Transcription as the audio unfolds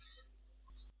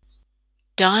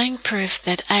Dying proof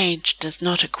that age does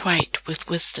not equate with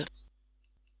wisdom.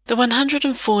 The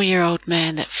 104-year-old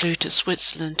man that flew to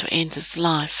Switzerland to end his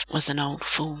life was an old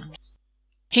fool.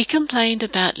 He complained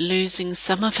about losing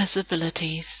some of his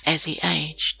abilities as he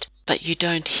aged, but you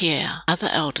don't hear other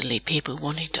elderly people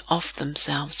wanting to off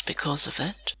themselves because of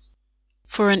it.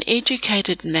 For an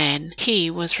educated man,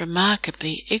 he was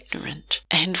remarkably ignorant,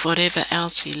 and whatever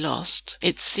else he lost,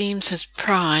 it seems his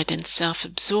pride and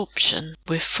self-absorption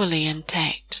were fully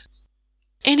intact.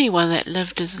 Anyone that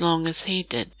lived as long as he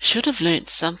did should have learnt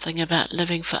something about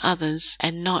living for others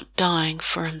and not dying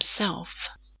for himself.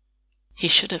 He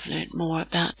should have learnt more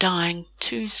about dying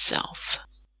to self.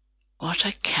 What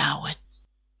a coward!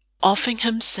 Offing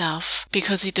himself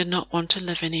because he did not want to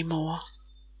live any more.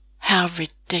 How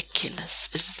ridiculous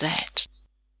is that?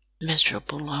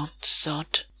 Miserable old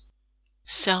sod.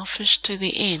 Selfish to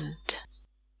the end.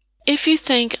 If you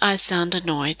think I sound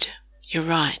annoyed, you're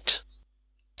right.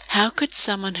 How could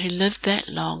someone who lived that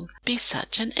long be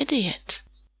such an idiot?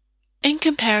 In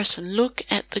comparison, look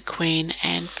at the Queen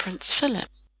and Prince Philip.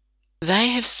 They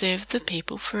have served the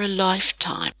people for a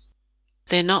lifetime.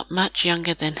 They're not much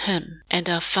younger than him, and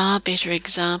are far better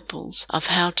examples of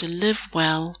how to live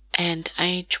well and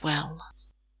age well.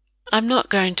 I'm not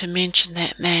going to mention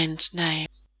that man's name.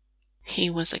 He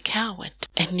was a coward,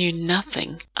 and knew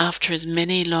nothing after his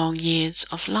many long years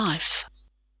of life.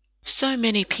 So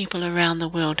many people around the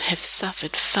world have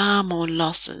suffered far more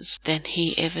losses than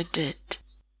he ever did.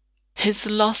 His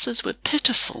losses were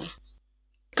pitiful.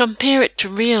 Compare it to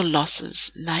real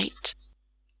losses, mate.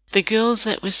 The girls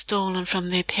that were stolen from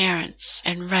their parents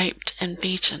and raped and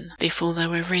beaten before they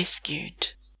were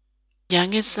rescued.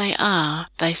 Young as they are,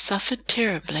 they suffered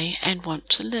terribly and want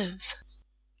to live.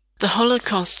 The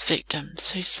Holocaust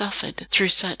victims who suffered through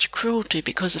such cruelty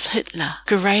because of Hitler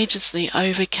courageously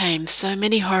overcame so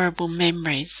many horrible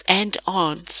memories and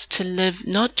odds to live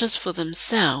not just for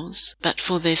themselves, but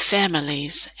for their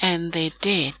families and their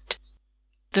dead.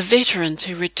 The veterans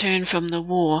who return from the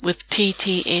war with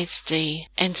PTSD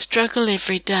and struggle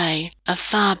every day are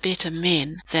far better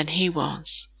men than he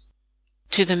was.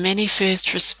 To the many first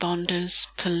responders,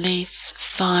 police,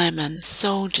 firemen,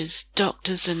 soldiers,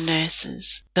 doctors and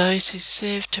nurses, those who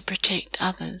serve to protect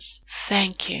others,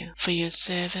 thank you for your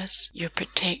service, your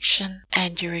protection,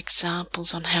 and your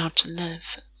examples on how to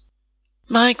live.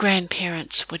 My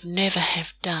grandparents would never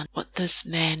have done what this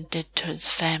man did to his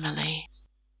family.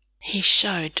 He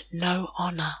showed no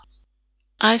honour.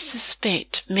 I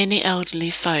suspect many elderly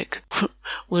folk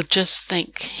will just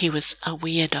think he was a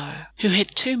weirdo, who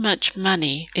had too much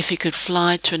money if he could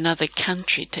fly to another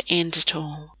country to end it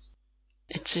all.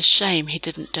 It's a shame he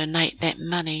didn't donate that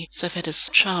money so that his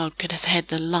child could have had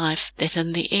the life that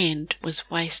in the end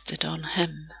was wasted on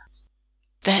him.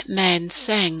 That man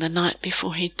sang the night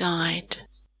before he died.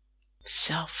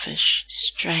 Selfish,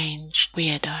 strange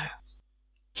weirdo.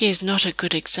 He is not a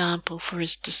good example for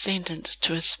his descendants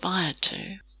to aspire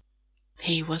to.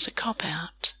 He was a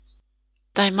cop-out.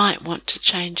 They might want to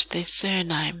change their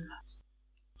surname.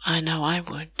 I know I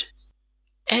would.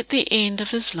 At the end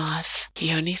of his life,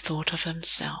 he only thought of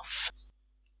himself.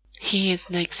 He is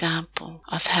an example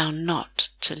of how not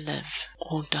to live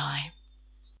or die.